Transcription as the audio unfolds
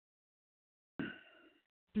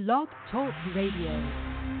Blog Talk Radio.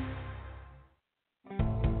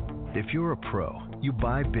 If you're a pro, you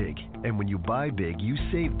buy big. And when you buy big, you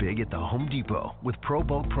save big at the Home Depot with pro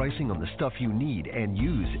bulk pricing on the stuff you need and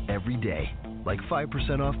use every day. Like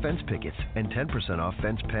 5% off fence pickets and 10% off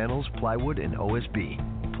fence panels, plywood, and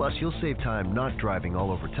OSB. Plus, you'll save time not driving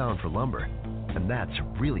all over town for lumber. And that's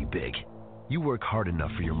really big. You work hard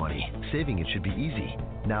enough for your money. Saving it should be easy.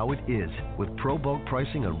 Now it is with pro bulk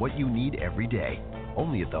pricing on what you need every day.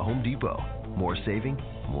 Only at the Home Depot. More saving,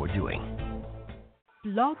 more doing.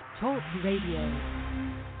 Blog Talk Radio.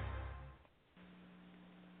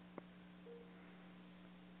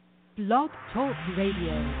 Blog Talk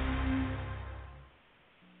Radio.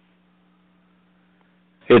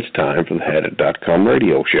 It's time for the Hadit.com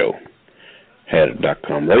radio show.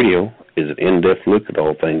 Hadit.com radio is an in-depth look at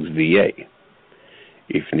all things VA.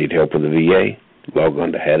 If you need help with the VA, log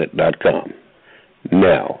on to Hadit.com.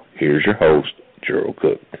 Now, here's your host, Gerald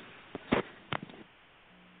Cook.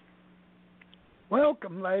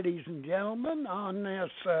 Welcome, ladies and gentlemen, on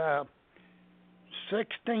this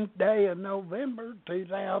 16th day of November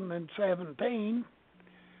 2017.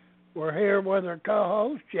 We're here with our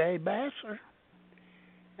co-host, Jay Basser.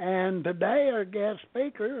 And today our guest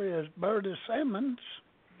speaker is Berta Simmons.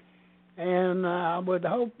 And I would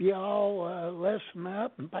hope you all listen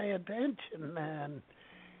up and pay attention and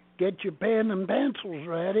get your pen and pencils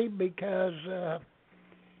ready because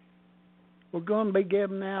we're going to be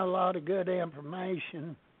giving out a lot of good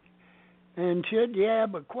information. And should you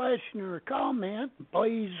have a question or a comment,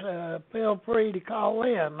 please feel free to call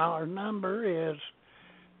in. Our number is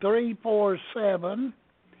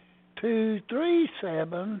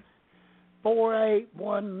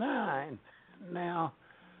 347-237-4819. Now,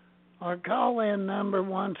 our call-in number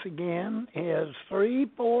once again is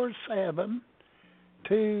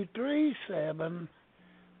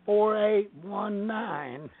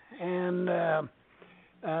 347-237-4819. And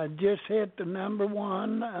just hit the number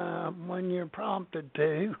one when you're prompted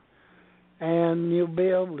to, and you'll be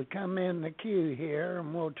able to come in the queue here,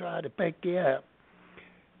 and we'll try to pick you up.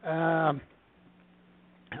 Berta,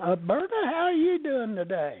 how are you doing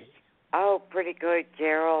today? Oh, pretty good,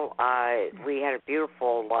 Gerald. We had a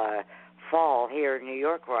beautiful fall here in New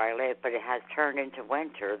York where I live, but it has turned into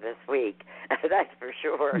winter this week. That's for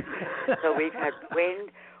sure. So we've had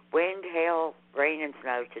wind, hail, rain, and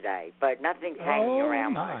snow today, but nothing's hanging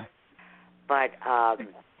around. My. But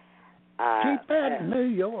keep that in New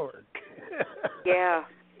York. Yeah,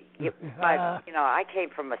 but you know, I came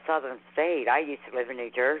from a southern state. I used to live in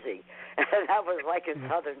New Jersey, and that was like a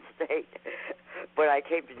southern state. But I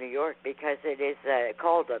came to New York because it is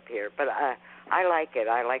cold up here. But I like it.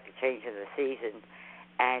 I like the change in the season,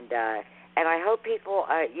 and I hope people,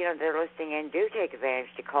 you know, they're listening in, do take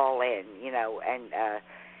advantage to call in, you know, and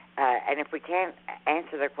if we can't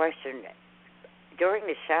answer their question during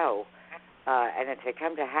the show, and if they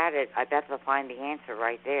come to Hadit, I bet they'll find the answer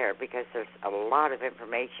right there because there's a lot of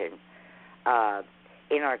information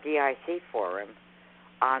in our DIC forum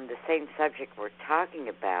on the same subject we're talking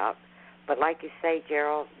about. But like you say,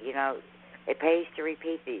 Gerald, you know, it pays to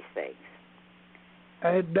repeat these things.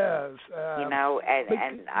 It does. You know,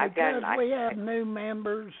 and I've done... Because we have new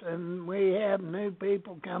members and we have new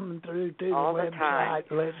people coming through to all the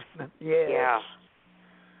website listening. Yes. Yeah.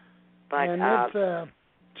 But, and it's a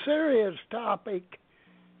serious topic.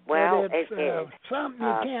 Well, but it's it is. Something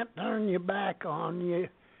you can't turn your back on. You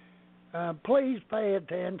please pay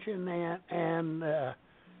attention and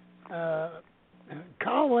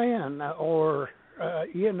call in or,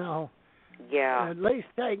 you know, yeah. at least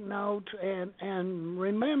take notes and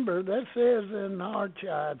remember this is in the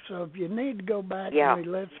archive, so if you need to go back and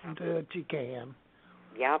re-listen to it, you can.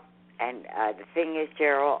 Yep. And the thing is,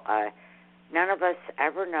 Gerald, none of us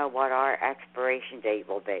ever know what our expiration date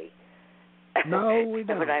will be. No, we don't. You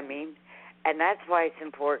know what I mean? And that's why it's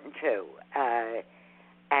important too.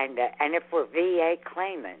 And if we're VA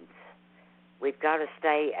claimants, we've got to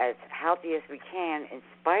stay as healthy as we can in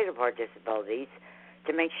spite of our disabilities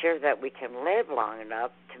to make sure that we can live long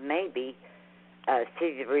enough to maybe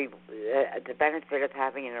see the benefit of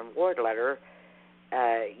having an award letter,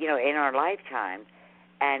 you know, in our lifetime.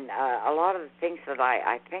 And a lot of the things that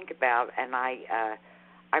I think about, and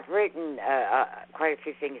I've written quite a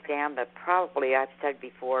few things down that probably I've said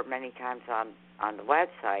before many times on the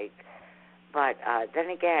website. But then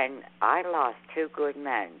again, I lost two good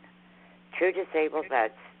men, two disabled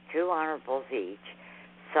vets, two honorables each.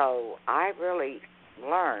 So I really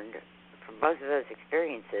learned from both of those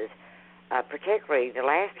experiences, particularly the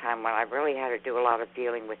last time when I really had to do a lot of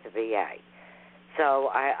dealing with the VA. So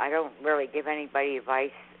I don't really give anybody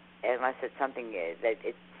advice unless it's something that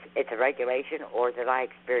it's a regulation or that I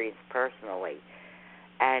experienced personally.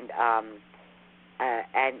 And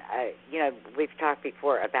you know, we've talked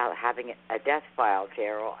before about having a death file,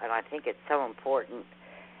 Gerald, and I think it's so important,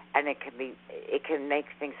 and it can make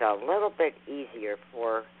things a little bit easier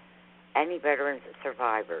for any veterans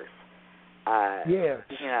survivors. Yes.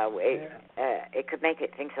 You know, it could make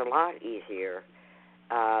things a lot easier.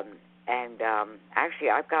 Actually,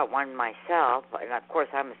 I've got one myself, and of course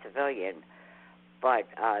I'm a civilian, but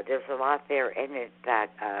there's a lot there in it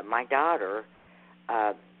that my daughter,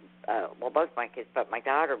 well, both my kids, but my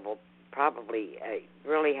daughter will probably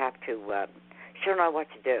really have to, she'll know what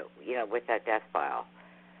to do, you know, with that death file.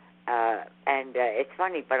 It's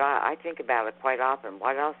funny, but I think about it quite often.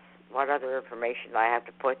 What other information do I have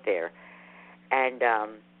to put there? And,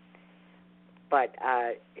 but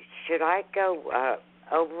should I go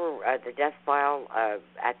over the death file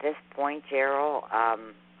at this point, Gerald?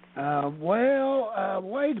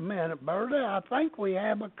 Wait a minute, Berta. I think we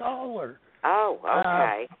have a caller. Oh,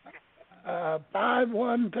 okay.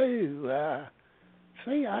 512.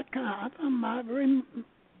 See, I might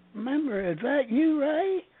remember. Is that you,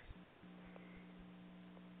 Ray?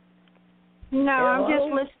 No, Hello? I'm just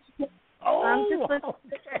listening. I'm just listening okay.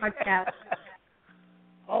 to the podcast.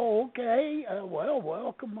 Oh, okay. Well,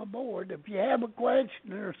 welcome aboard. If you have a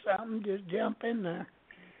question or something, just jump in there.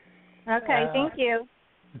 Okay, thank you.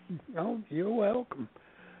 Oh, you're welcome.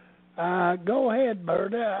 Go ahead,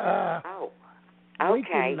 Berta.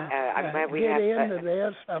 Okay. I'm glad we get have into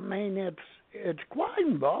this. I mean, it's quite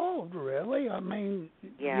involved, really. I mean,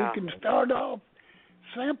 you can start off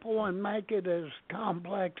simple and make it as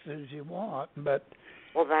complex as you want, but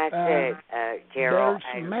well, that's it, Gerald.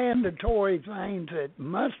 There's mandatory things that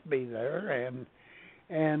must be there,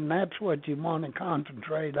 and that's what you want to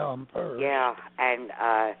concentrate on first. Yeah, and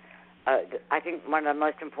I think one of the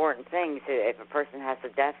most important things, if a person has a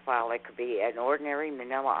death file, it could be an ordinary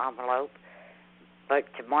manila envelope, but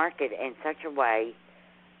to mark it in such a way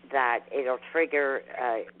that it'll trigger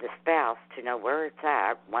the spouse to know where it's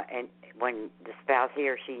at when the spouse, he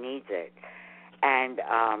or she, needs it. And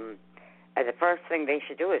the first thing they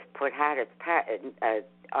should do is put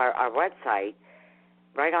our website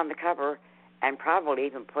right on the cover, and probably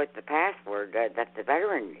even put the password that the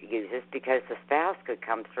veteran uses, because the spouse could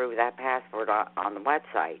come through that password on the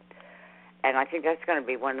website. And I think that's going to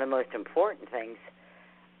be one of the most important things,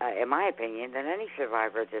 in my opinion, that any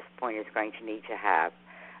survivor at this point is going to need to have,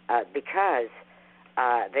 because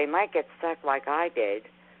they might get stuck like I did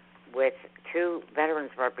with two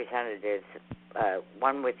veterans representatives,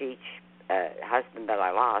 one with each husband that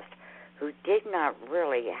I lost, who did not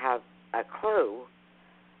really have a clue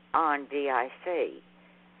on DIC.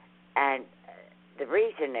 And the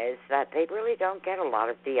reason is that they really don't get a lot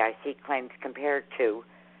of DIC claims compared to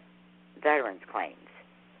veterans claims.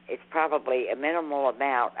 It's probably a minimal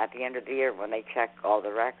amount at the end of the year when they check all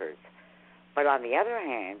the records. But on the other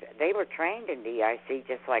hand, they were trained in DIC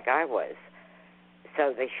just like I was.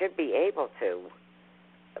 So they should be able to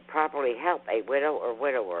properly help a widow or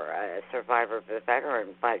widower, a survivor of a veteran.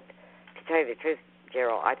 But to tell you the truth,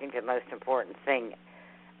 Gerald, I think the most important thing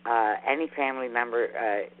any family member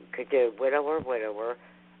could do, widow or widower,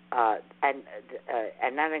 and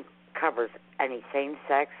that covers any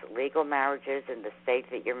same-sex legal marriages in the state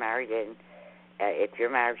that you're married in. If your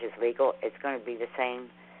marriage is legal, it's going to be the same,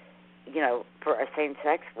 you know, for a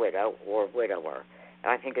same-sex widow or widower.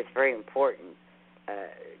 And I think it's very important,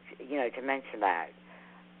 you know, to mention that.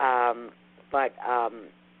 But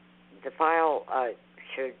the file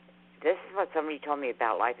should. This is what somebody told me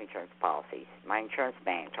about life insurance policies. My insurance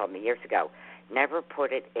man told me years ago, never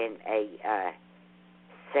put it in a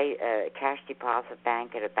cash deposit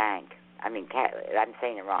bank at a bank. I mean, I'm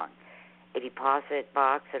saying it wrong. A deposit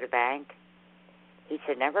box at a bank. He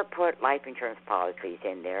said never put life insurance policies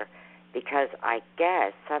in there, because I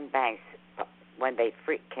guess some banks, when they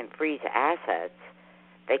can freeze assets,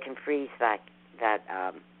 they can freeze that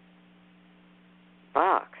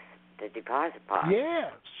box, the deposit box.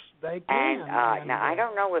 Yes, they can. And now I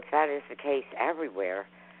don't know if that is the case everywhere,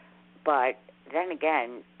 but then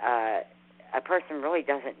again, a person really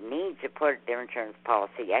doesn't need to put their insurance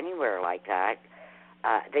policy anywhere like that.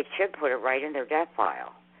 They should put it right in their death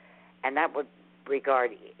file, and that would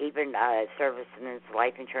regard even servicemen's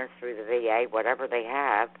life insurance through the VA, whatever they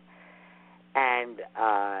have, and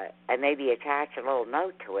maybe attach a little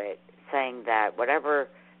note to it saying that whatever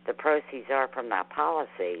the proceeds are from that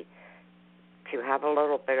policy, to have a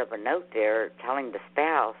little bit of a note there telling the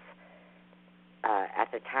spouse,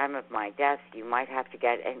 at the time of my death, you might have to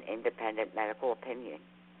get an independent medical opinion.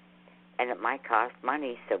 And it might cost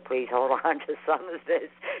money, so please hold on to some of this.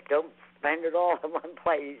 Don't spend it all in one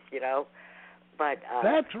place, But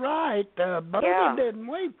that's right, Bertie. yeah. Didn't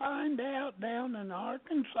we find out down in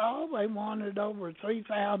Arkansas they wanted over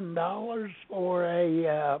 $3,000 for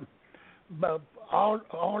a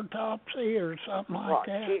autopsy or something like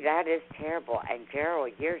that? See, that is terrible. And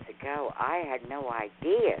Gerald, years ago, I had no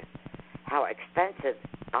idea how expensive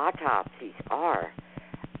autopsies are.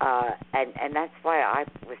 And that's why I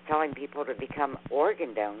was telling people to become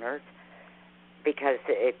organ donors, because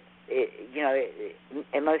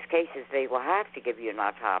in most cases they will have to give you an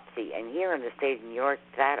autopsy. And here in the state of New York,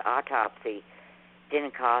 that autopsy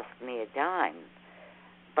didn't cost me a dime.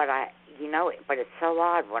 But but it's so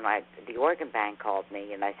odd when the organ bank called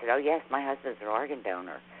me and I said, "Oh yes, my husband's an organ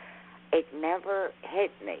donor." It never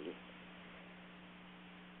hit me.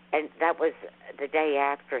 And that was the day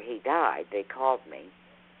after he died. They called me.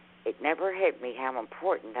 It never hit me how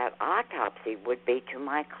important that autopsy would be to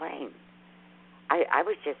my claim. I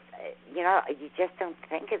was just, you just don't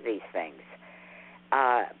think of these things.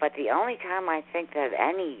 But the only time I think that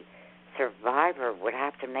any survivor would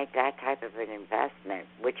have to make that type of an investment,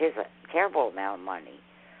 which is a terrible amount of money,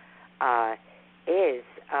 is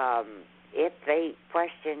if they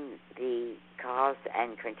question the cause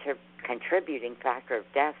and contributing factor of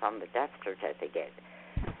death on the death certificate,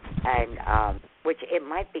 and which it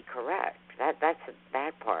might be correct. That's the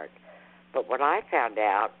bad part. But what I found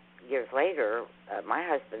out years later, my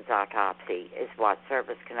husband's autopsy is what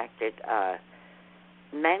service-connected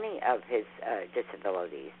many of his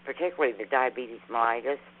disabilities, particularly the diabetes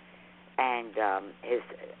mellitus and his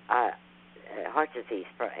heart disease,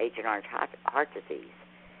 Agent Orange heart disease.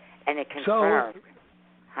 And it confirmed.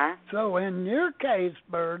 So in your case,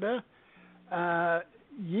 Berta,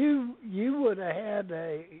 you would have had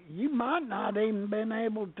you might not even been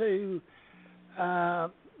able to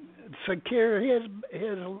secure his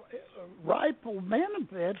rightful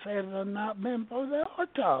benefits had it not been for the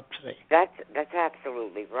autopsy. That's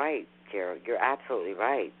absolutely right, Gerald. You're absolutely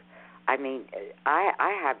right. I mean, I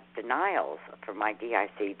have denials for my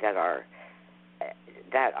DIC that are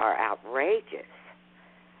outrageous.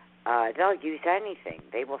 They'll use anything.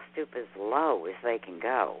 They will stoop as low as they can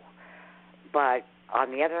go. But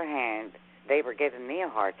on the other hand, they were giving me a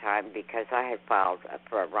hard time because I had filed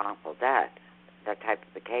for a wrongful death, that type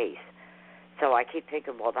of a case. So I keep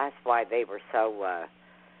thinking, well, that's why they were so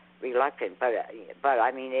reluctant. But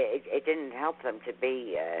I mean, it didn't help them to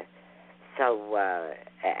be so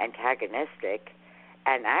antagonistic.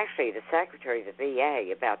 And actually, the Secretary of the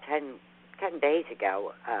VA, about 10 days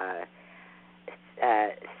ago,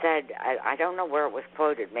 said, I don't know where it was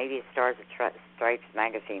quoted, maybe it Stars and Stripes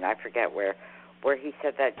magazine, I forget where he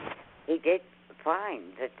said that he did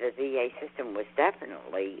find that the VA system was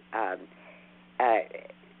definitely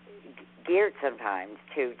geared sometimes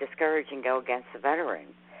to discourage and go against the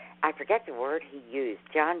veteran. I forget the word he used.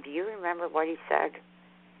 John, do you remember what he said?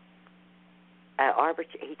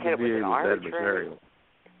 He said it was an arbitrary. Adversarial.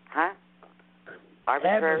 Huh?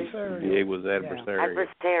 Arbitrary? VA was adversarial.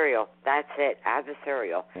 Adversarial. That's it.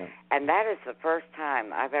 Adversarial. Yeah. And that is the first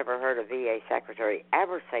time I've ever heard a VA secretary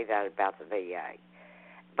ever say that about the VA.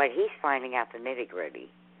 But he's finding out the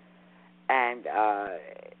nitty-gritty. And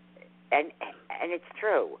it's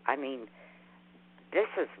true. I mean, this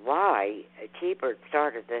is why T-Bird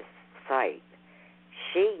started this site.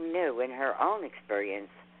 She knew in her own experience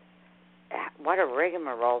what a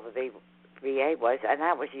rigmarole the VA was, and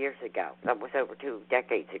that was years ago. That was over 2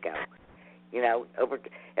 decades ago.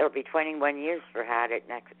 It'll be 21 years for Had It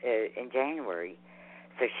next in January.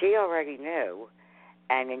 So she already knew,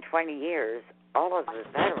 and in 20 years, all of the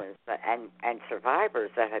veterans and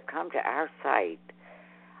survivors that have come to our site,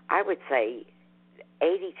 I would say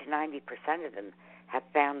 80 to 90% of them have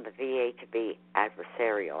found the VA to be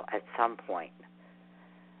adversarial at some point.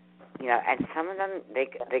 And some of them,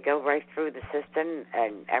 they go right through the system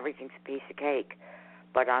and everything's a piece of cake.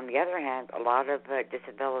 But on the other hand, a lot of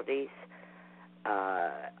disabilities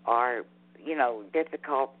are,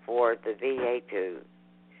 difficult for the VA to,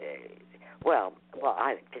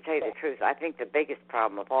 to tell you the truth, I think the biggest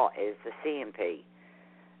problem of all is the CMP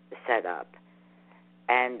setup.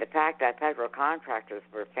 And the fact that federal contractors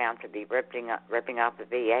were found to be ripping off the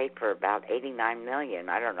VA for about $89 million.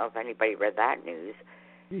 I don't know if anybody read that news.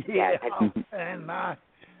 Yeah, I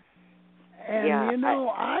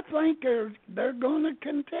think they're going to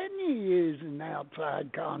continue using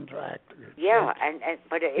outside contractors. Yeah,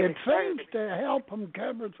 but it seems to help them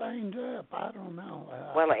cover things up. I don't know.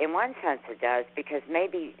 Well, in one sense it does, because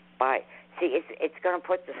maybe it's going to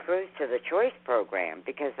put the screws to the choice program,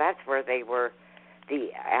 because that's where they were,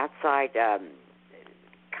 the outside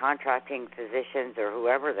contracting physicians or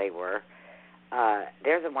whoever they were,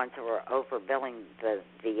 they're the ones who are overbilling the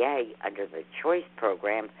VA under the Choice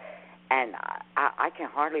program, and I can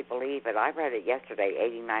hardly believe it. I read it yesterday,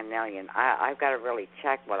 $89 million. I've got to really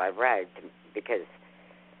check what I read because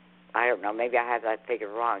I don't know. Maybe I have that figure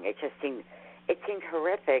wrong. It seemed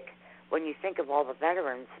horrific when you think of all the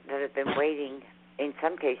veterans that have been waiting, in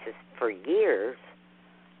some cases, for years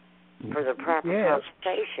for the proper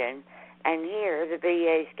compensation, and here the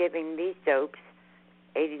VA is giving these dopes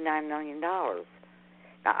 $89 million. Now,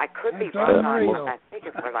 I could be wrong on that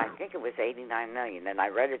figure, but I think it was $89 million, and I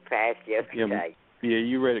read it fast yesterday. Yeah,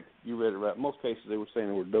 you read it right. In most cases, they were saying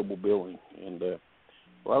they were double billing, and a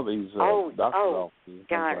lot of these doctor's offices.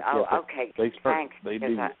 God, okay. Thanks.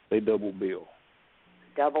 They double bill.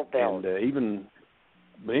 Double bill. And even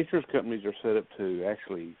the insurance companies are set up to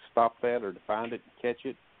actually stop that or to find it and catch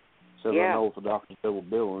it, so they know if the doctor's double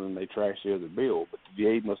billing and they trash the other bill. But the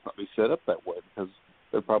VA must not be set up that way because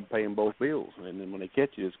they're probably paying both bills, and then when they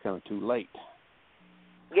catch it, it's kind of too late.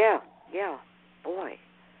 Yeah, boy.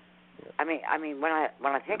 Yeah. I mean, when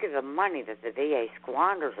I think of the money that the VA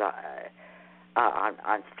squanders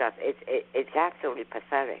on stuff, it's absolutely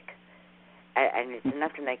pathetic, and it's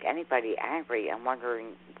enough to make anybody angry. I'm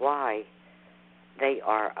wondering why they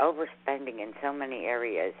are overspending in so many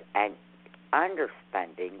areas and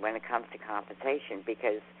underspending when it comes to compensation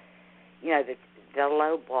because, they'll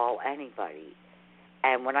lowball anybody.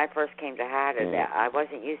 And when I first came to HADA, I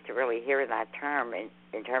wasn't used to really hearing that term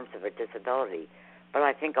in terms of a disability. But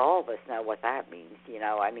I think all of us know what that means,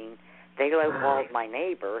 I mean, they lowballed my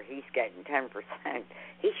neighbor. He's getting 10%.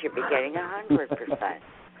 He should be getting 100%.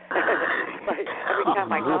 But every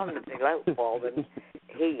time I tell him that they lowballed him,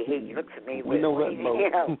 he looks at me with,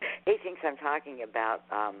 he thinks I'm talking about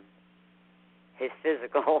his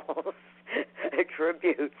physical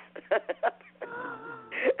attributes.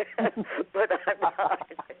 But I'm not.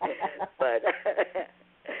 But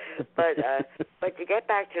to get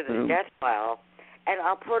back to the death file, and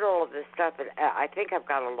I'll put all of this stuff. I think I've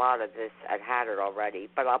got a lot of this at HADIT already,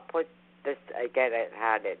 but I'll put this again at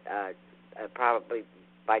HADIT probably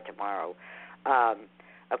by tomorrow.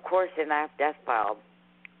 Of course, in that death file,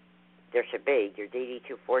 there should be your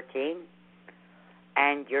DD-214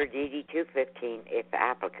 and your DD-215, if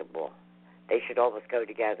applicable. They should always go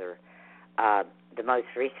together. The most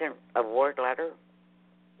recent award letter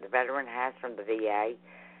the veteran has from the VA,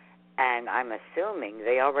 and I'm assuming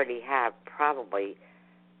they already have probably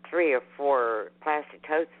 3 or 4 plastic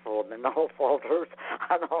totes full of manila folders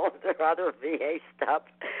on all of their other VA stuff,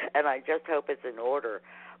 and I just hope it's in order.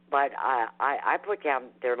 But I put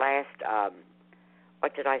down their last,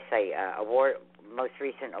 award, most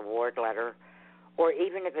recent award letter, or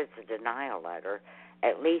even if it's a denial letter,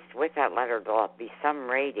 at least with that letter there'll be some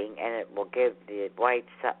rating, and it will give the wife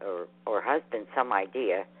or husband some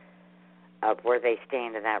idea of where they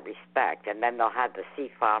stand in that respect. And then they'll have the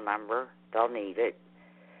C-file number. They'll need it.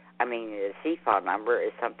 I mean, the C-file number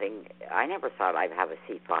is something, I never thought I'd have a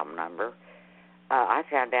C-file number. I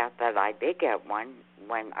found out that I did get one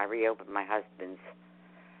when I reopened my husband's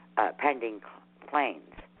pending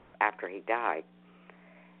claims after he died.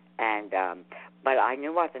 And but I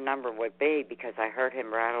knew what the number would be because I heard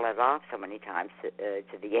him rattle it off so many times to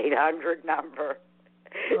the 800 number.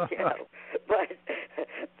 But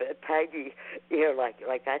Peggy,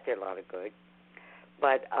 like that did a lot of good.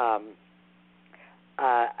 But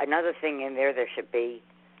another thing in there should be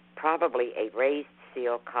probably a raised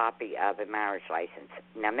seal copy of a marriage license.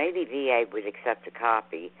 Now, maybe VA would accept a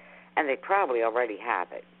copy, and they probably already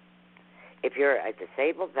have it. If you're a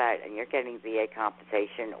disabled vet and you're getting VA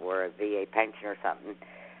compensation or a VA pension or something,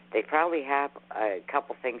 they probably have a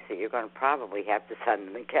couple things that you're going to probably have to send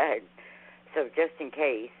them again. So just in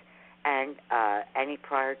case, and any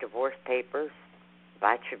prior divorce papers,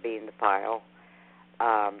 that should be in the file.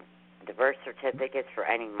 The birth certificates for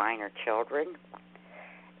any minor children.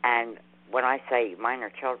 And when I say minor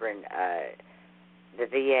children, the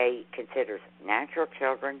VA considers natural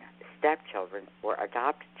children, stepchildren, or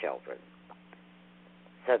adopted children.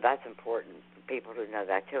 So that's important for people to know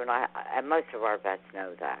that too, and most of our vets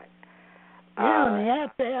know that. Yeah, and they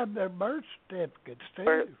have to have their birth certificates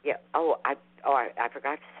too. I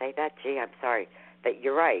forgot to say that. Gee, I'm sorry. But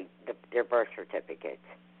you're right. Their birth certificates.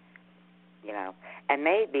 And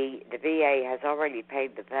maybe the VA has already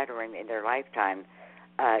paid the veteran in their lifetime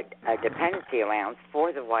a dependency allowance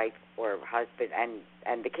for the wife or husband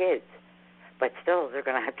and the kids, but still they're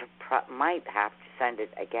going to might have to send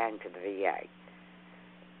it again to the VA.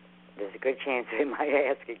 There's a good chance they might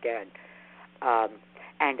ask again.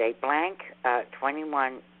 And a blank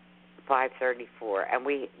 21-534, and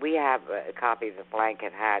we have a copy of the blank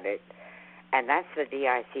and had it. And that's the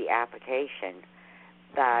DIC application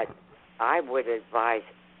that I would advise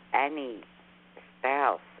any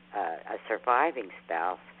spouse, a surviving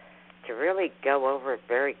spouse, to really go over it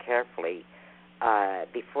very carefully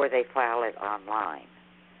before they file it online.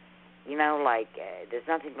 You know, like, there's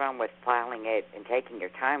nothing wrong with filing it and taking your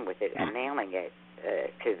time with it and mailing it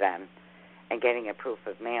to them and getting a proof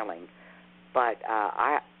of mailing. But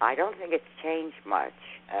I don't think it's changed much,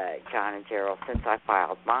 John and Gerald, since I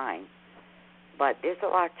filed mine. But there's a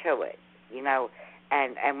lot to it, you know.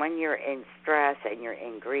 And when you're in stress and you're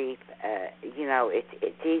in grief, you know,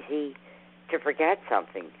 it's easy to forget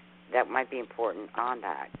something that might be important on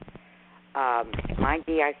that. My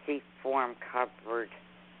DIC form covered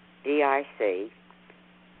DIC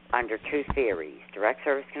under two theories, direct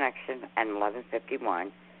service connection and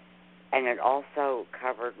 1151, and it also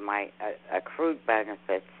covered my accrued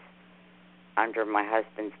benefits under my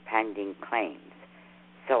husband's pending claims.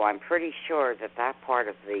 So I'm pretty sure that that part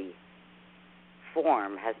of the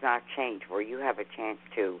form has not changed, where you have a chance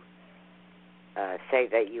to say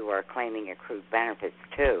that you are claiming accrued benefits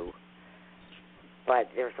too. But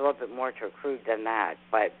there's a little bit more to accrued than that.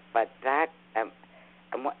 But that, and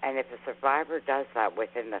if a survivor does that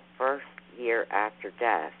within the first year after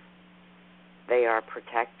death, they are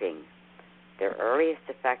protecting their earliest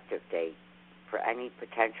effective date for any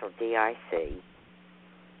potential DIC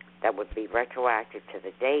that would be retroactive to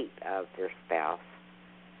the date of their spouse,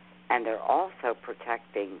 and they're also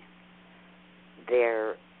protecting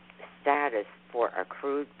their status for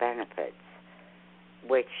accrued benefits,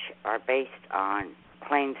 which are based on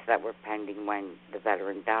claims that were pending when the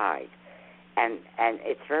veteran died. And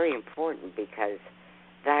it's very important because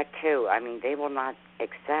that, too, I mean, they will not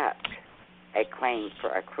accept a claim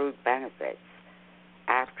for accrued benefits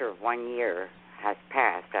after 1 year has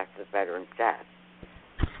passed after the veteran's death.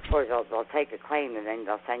 Or they'll take a claim and then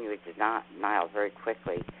they'll send you a denial very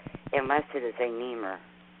quickly, unless it is a NEMR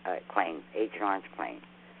claim, Agent Orange claim.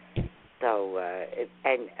 So,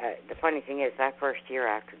 the funny thing is that first year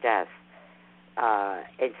after death,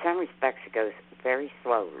 in some respects it goes very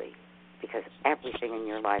slowly because everything in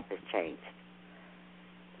your life has changed.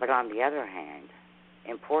 But on the other hand,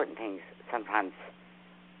 important things sometimes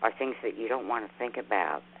are things that you don't want to think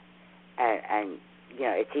about. And you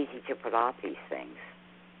know, it's easy to put off these things.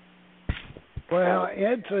 Well,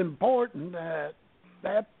 it's important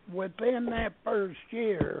that within that first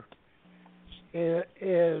year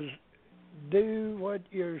is do what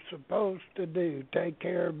you're supposed to do, take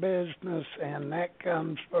care of business, and that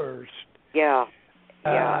comes first. Yeah,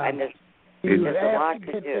 and there's a lot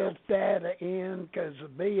to get this data in because the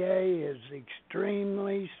VA is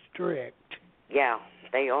extremely strict. Yeah,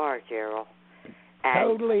 they are, Gerald.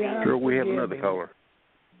 Totally Sure, we have another unforgiving. caller.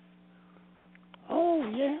 Oh,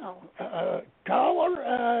 yeah.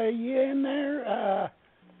 Caller, you in there?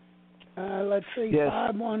 Let's see. Yes.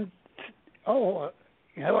 5-1. Oh,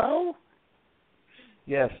 hello?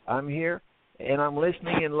 Yes, I'm here, and I'm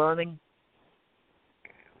listening and learning.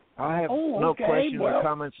 I have no questions or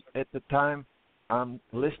comments at the time. I'm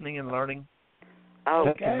listening and learning. Oh,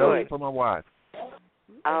 taking notes for my wife.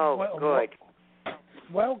 Oh, good.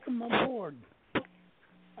 Welcome aboard.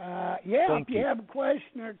 Thank if you have a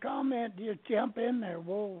question or comment, just jump in there.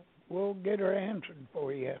 We'll get her answered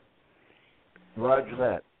for you. Roger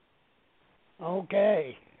that.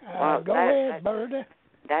 Okay. Well, go ahead, Berta.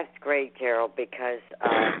 That's great, Gerald, because,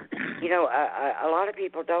 you know, a lot of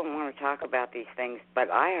people don't want to talk about these things, but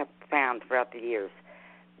I have found throughout the years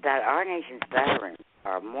that our nation's veterans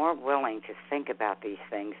are more willing to think about these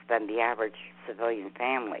things than the average civilian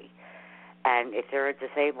family. And if they're a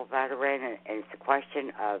disabled veteran and it's a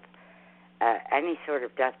question of any sort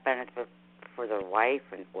of death benefit for their wife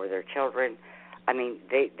and for their children, I mean,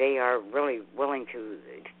 they are really willing to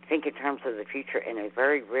think in terms of the future in a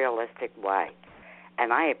very realistic way.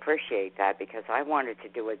 And I appreciate that because I wanted to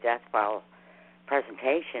do a death file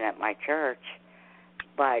presentation at my church,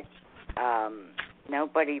 but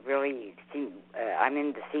nobody really seemed, I'm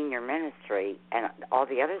in the senior ministry, and all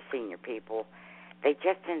the other senior people, they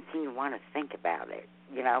just didn't seem to want to think about it,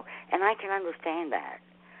 you know, and I can understand that.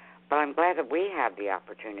 But I'm glad that we have the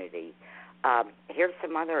opportunity. Here's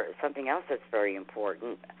something else that's very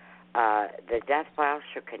important. The death file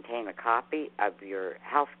should contain a copy of your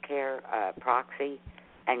health care proxy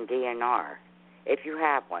and DNR. If you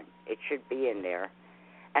have one, it should be in there.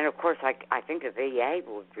 And, of course, I think the VA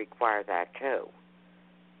would require that, too.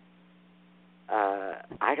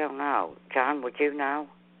 I don't know. John, would you know?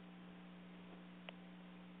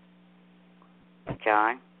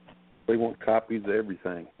 John? They want copies of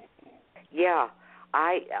everything. Yeah.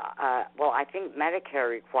 I think Medicare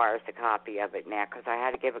requires a copy of it now because I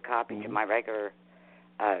had to give a copy to my regular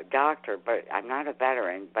doctor, but I'm not a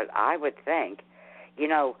veteran. But I would think,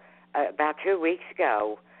 about 2 weeks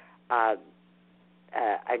ago, a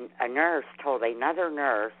nurse told another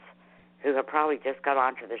nurse who had probably just got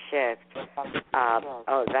onto the shift,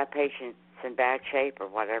 that patient's in bad shape or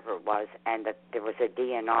whatever it was, and that there was a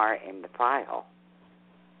DNR in the file.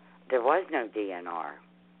 There was no DNR.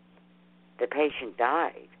 The patient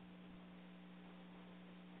died.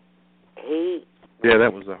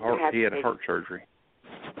 That was a heart. He had a heart surgery.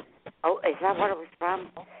 Oh, is that what it was from?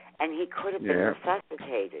 And he could have been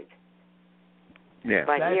resuscitated. Yeah,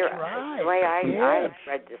 but that's here, right. The way I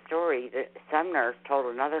read the story, that some nurse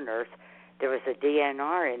told another nurse there was a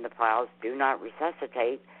DNR in the files. Do not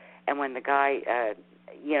resuscitate. And when the guy,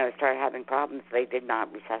 started having problems, they did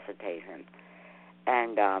not resuscitate him.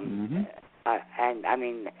 And and I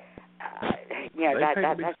mean, that's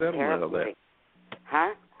a terrible thing.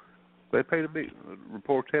 Huh? They paid a big.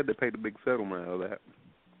 Reports had they paid a big settlement out of that.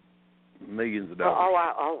 Millions of dollars.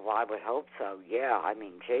 I would hope so. Yeah, I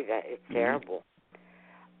mean, gee, it's terrible.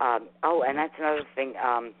 And that's another thing.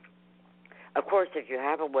 Of course, if you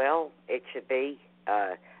have a will, it should be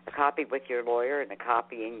a copy with your lawyer and a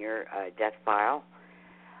copy in your death file.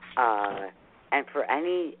 And for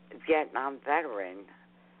any Vietnam veteran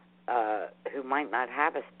who might not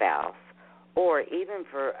have a spouse, or even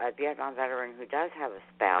for a Vietnam veteran who does have a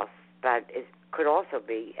spouse that could also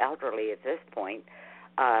be elderly at this point,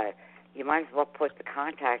 you might as well put the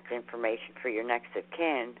contact information for your next of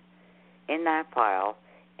kin in that file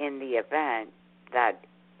in the event that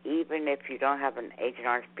even if you don't have an Agent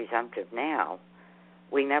Orange presumptive now,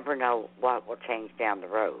 we never know what will change down the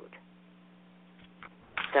road.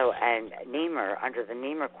 So, and NEMR, under the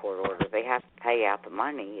NEMR court order, they have to pay out the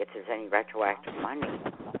money if there's any retroactive money,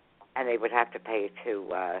 and they would have to pay it to,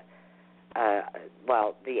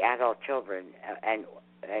 the adult children, and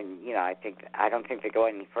I don't think they go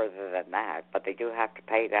any further than that, but they do have to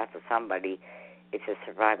pay it out to somebody if the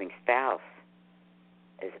surviving spouse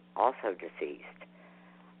is also deceased.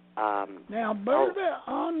 Now, Berta,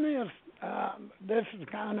 on this, this is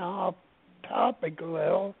kind of off topic a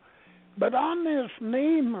little, but on this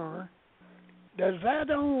NEMR, does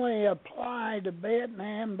that only apply to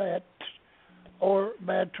Vietnam vets or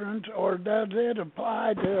veterans, or does it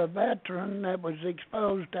apply to a veteran that was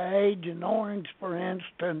exposed to Agent Orange, for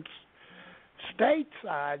instance,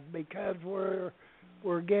 stateside? Because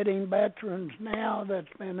we're getting veterans now that's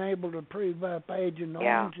been able to prove up Agent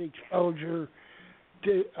Orange exposure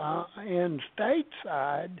to in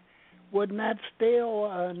stateside. Wouldn't that still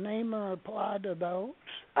NEMR apply to those?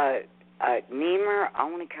 NEMR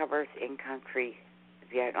only covers in-country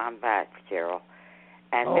Vietnam vets, Gerald.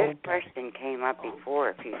 And this question came up before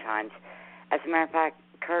a few times. As a matter of fact,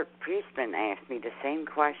 Kurt Priestman asked me the same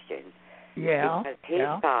question. Yeah. Because he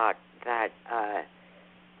thought that,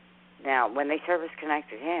 now, when they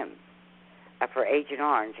service-connected him for Agent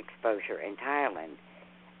Orange exposure in Thailand,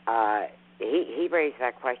 he raised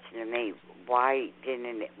that question to me. Why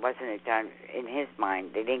wasn't it done in his mind?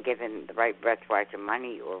 They didn't give him the right retroactive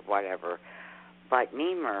money or whatever. But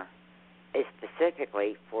NEMR is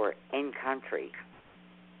specifically for in-country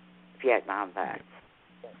Vietnam vets.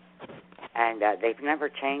 And they've never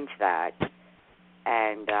changed that.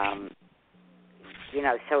 And,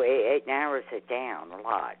 so it narrows it down a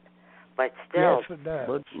lot. But still... Yes, it does.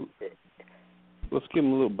 Let's give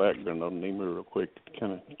them a little background on NEMR real quick to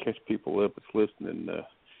kind of catch people up that's listening.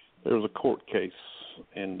 There was a court case,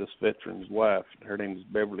 and this veteran's wife, her name is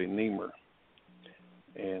Beverly NEMR,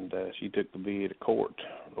 and she took the VA to court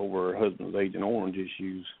over her husband's Agent Orange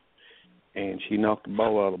issues, and she knocked the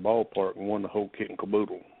ball out of the ballpark and won the whole kit and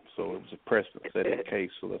caboodle. So it was a precedent-setting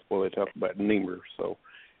case, so that's why they talk about NEMR. So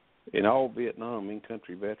in all Vietnam,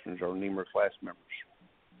 in-country veterans are NEMR class members.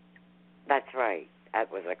 That's right.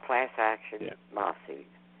 That was a class action lawsuit.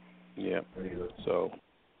 Yeah, so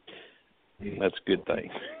that's a good thing.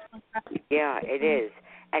 Yeah, it is.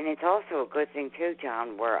 And it's also a good thing, too,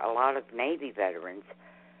 John, where a lot of Navy veterans,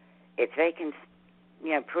 if they can,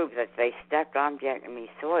 prove that they stepped on Vietnamese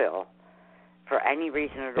soil for any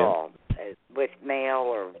reason at all, with mail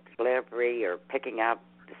or delivery or picking up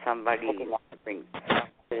somebody to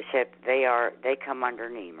the ship, they come under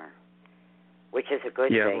NEMR, which is a good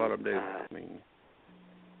thing. Yeah, a lot of them do.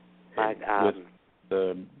 With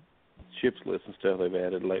the ships list and stuff they've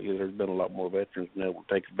added lately, there's been a lot more veterans now able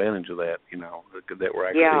to take advantage of that, that were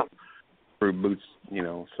actually through boots,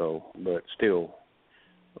 so, but still,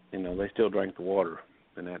 they still drank the water,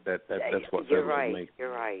 and that's what you're right. makes.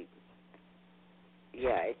 You're right.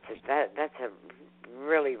 That's a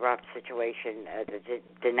really rough situation. The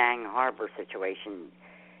Da Nang Harbor situation,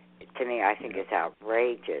 to me, I think is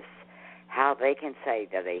outrageous. How they can say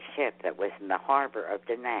that a ship that was in the harbor of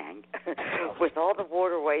Da Nang, with all the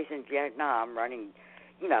waterways in Vietnam running,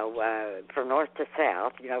 from north to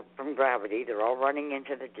south, from gravity, they're all running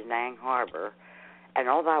into the Da Nang Harbor, and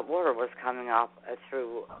all that water was coming up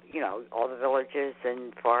through, all the villages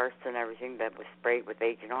and forests and everything that was sprayed with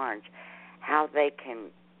Agent Orange. How they can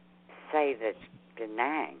say that Da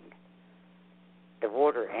Nang, the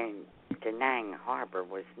water in Da Nang Harbor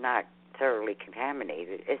was not thoroughly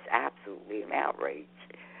contaminated is absolutely an outrage,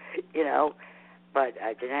 But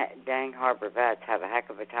Da Nang Harbor vets have a heck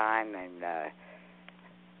of a time, and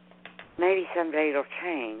maybe someday it'll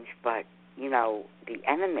change, but, the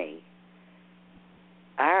enemy,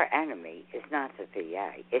 our enemy is not the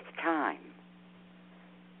VA, it's time.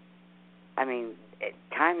 I mean,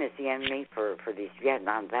 time is the enemy for these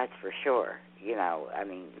Vietnam vets for sure,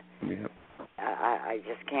 Yep. I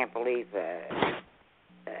just can't believe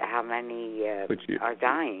how many are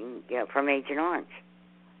dying, from Agent Orange.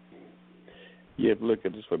 You have to look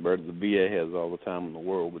at this way, Bert. The VA has all the time in the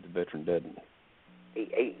world, but the veteran doesn't.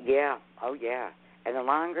 Yeah, oh yeah. And the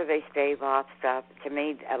longer they stave off stuff, to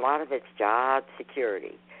me, a lot of it's job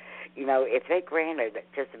security. If they granted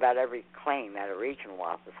just about every claim at a regional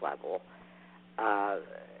office level,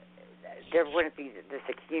 there wouldn't be this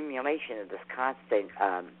accumulation of this constant,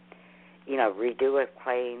 redo of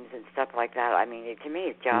claims and stuff like that. I mean, to me,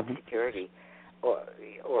 it's job security,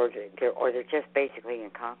 or they're just basically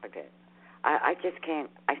incompetent. I just can't.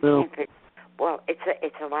 I can't figure. Well,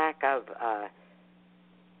 it's a lack of.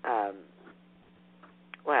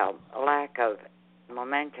 A lack of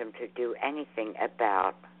momentum to do anything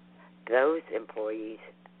about those employees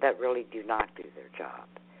that really do not do their job.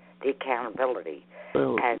 The accountability.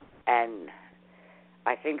 Well, and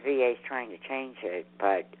I think VA is trying to change it,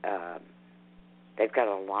 but they've got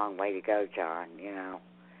a long way to go, John,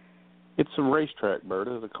 It's a racetrack,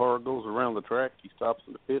 Berta. The car goes around the track, he stops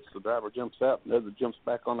in the pits, the driver jumps out, and the other jumps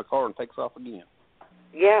back on the car and takes off again.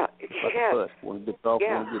 Yeah, it's like a bus. One gets off,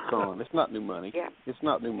 one gets on. It's not new money. Yeah. It's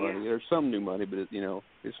not new money. There's some new money, but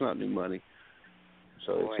it's not new money.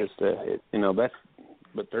 So it's just that's.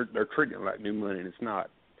 But they're treating it like new money, and it's not.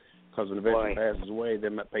 Because when the veteran passes away, they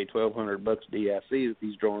might pay $1,200 DIC if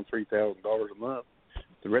he's drawing $3,000 a month.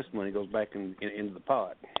 The rest of the money goes back into the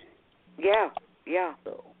pot. Yeah.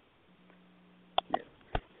 So.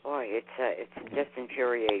 Boy, it's just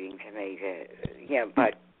infuriating to me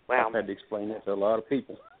but. Well, I've had to explain that to a lot of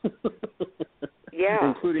people.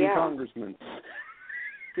 Including congressmen.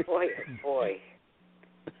 Boy.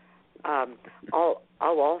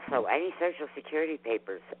 Also, any Social Security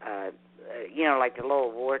papers, like the little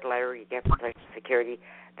award letter you get from Social Security,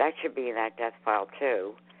 that should be in that death file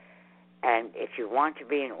too. And if you want to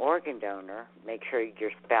be an organ donor, make sure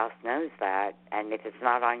your spouse knows that. And if it's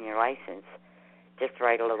not on your license, just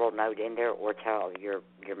write a little note in there or tell your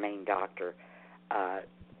main doctor.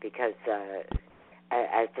 Because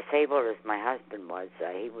as disabled as my husband was,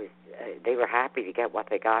 they were happy to get what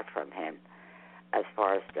they got from him as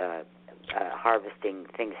far as harvesting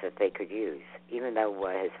things that they could use. Even though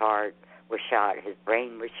his heart was shot, his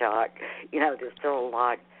brain was shot, there's still a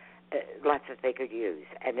lot left that they could use.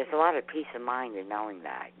 And there's a lot of peace of mind in knowing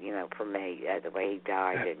that, for me, the way he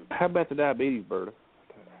died. And how about the diabetes, Berta?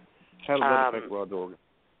 How does that affect Rod's organ?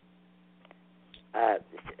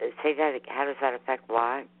 Say that. How does that affect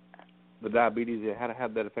what? The diabetes. How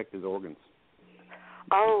did that affect his organs?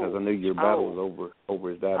 Oh, because I knew your battle was over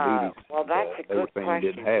his diabetes. Well, that's a good question. He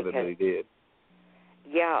didn't have it, but he did.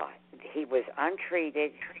 Yeah, he was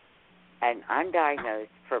untreated and undiagnosed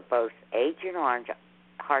for both Agent Orange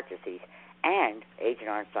heart disease and Agent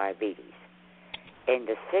Orange diabetes. In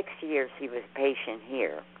the 6 years he was a patient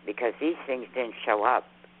here, because these things didn't show up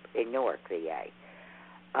in Newark, VA.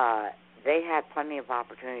 They had plenty of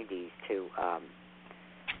opportunities to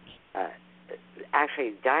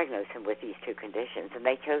actually diagnose him with these two conditions, and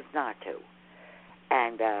they chose not to.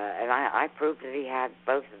 And I proved that he had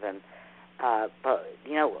both of them. But,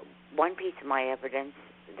 one piece of my evidence,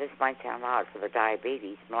 this might sound odd for the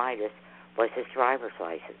diabetes, mellitus, was his driver's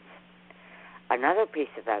license. Another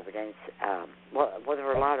piece of evidence, well, there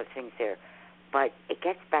were a lot of things there, but it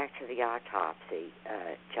gets back to the autopsy,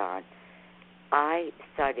 John. I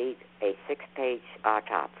studied a 6-page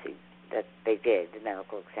autopsy that they did, the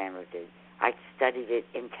medical examiner did. I studied it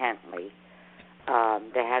intently.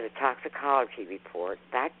 They had a toxicology report.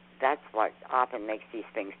 That's what often makes these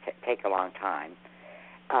things take a long time.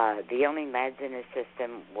 The only meds in his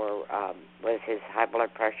system was his high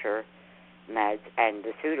blood pressure meds and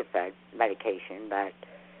the Sudafed medication that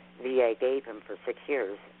VA gave him for 6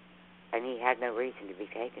 years, and he had no reason to be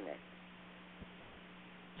taking it.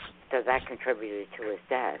 So that contributed to his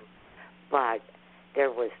death. But there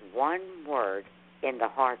was one word in the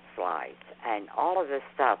heart slides, and all of this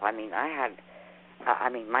stuff. I mean,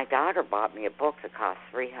 my daughter bought me a book that cost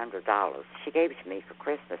 $300. She gave it to me for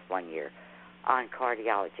Christmas one year on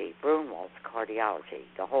cardiology, Brunwald's cardiology,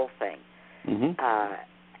 the whole thing. Mm-hmm.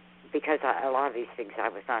 Because a lot of these things I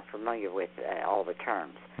was not familiar with, all the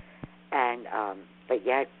terms. And but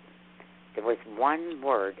yet there was one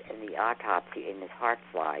word in the autopsy in his heart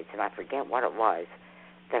slides, and I forget what it was,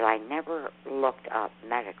 that I never looked up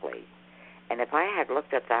medically. And if I had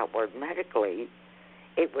looked up that word medically,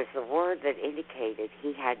 it was the word that indicated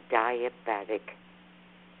he had diabetic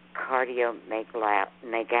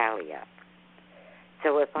cardiomegalia.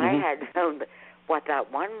 So if I had known what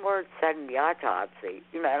that one word said in the autopsy,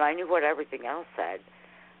 and I knew what everything else said,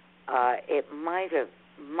 it might have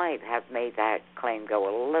made that claim go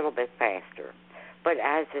a little bit faster. But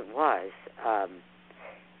as it was, I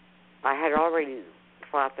had already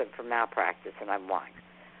fought them for malpractice, and I won.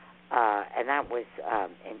 And that was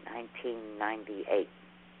in 1998.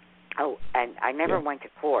 Oh, and I never went to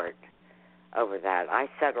court over that. I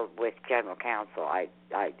settled with general counsel. I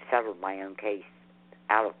settled my own case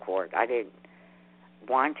out of court. I didn't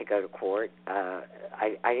want to go to court.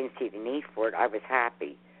 I didn't see the need for it. I was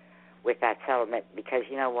happy with that settlement because,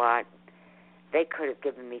 you know what? They could have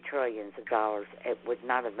given me trillions of dollars. It would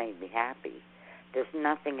not have made me happy. There's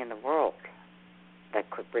nothing in the world that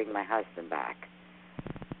could bring my husband back.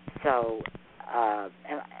 So,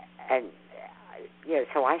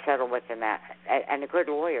 so I settled with him. And a good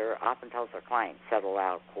lawyer often tells their client, settle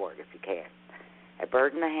out of court if you can. A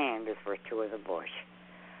bird in the hand is worth two in the bush.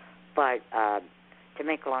 But to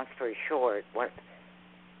make a long story short,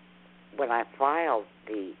 when I filed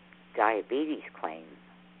the diabetes claim,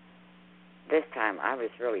 this time I was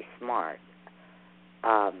really smart.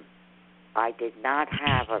 I did not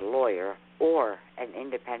have a lawyer or an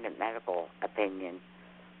independent medical opinion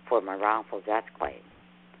for my wrongful death claim.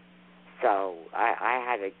 So I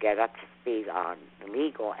had to get up to speed on the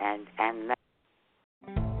legal and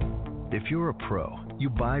If you're a pro, you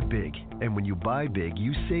buy big. And when you buy big,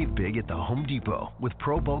 you save big at the Home Depot with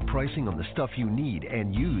pro bulk pricing on the stuff you need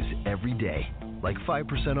and use every day. Like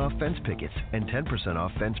 5% off fence pickets and 10%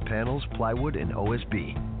 off fence panels, plywood, and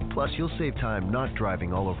OSB. Plus, you'll save time not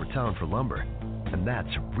driving all over town for lumber. And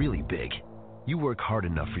that's really big. You work hard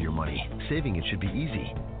enough for your money. Saving it should be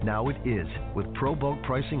easy. Now it is, with pro bulk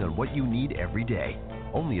pricing on what you need every day.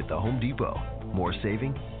 Only at the Home Depot. More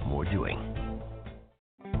saving, more doing.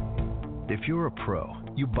 If you're a pro,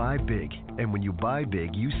 you buy big. And when you buy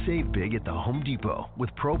big, you save big at the Home Depot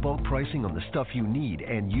with pro bulk pricing on the stuff you need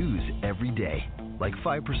and use every day. Like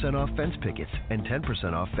 5% off fence pickets and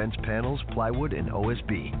 10% off fence panels, plywood, and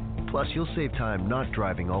OSB. Plus, you'll save time not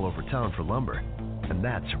driving all over town for lumber. And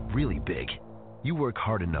that's really big. You work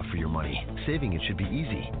hard enough for your money. Saving it should be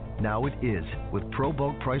easy. Now it is, with pro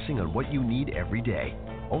bulk pricing on what you need every day.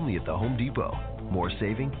 Only at the Home Depot. More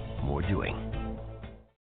saving, more doing.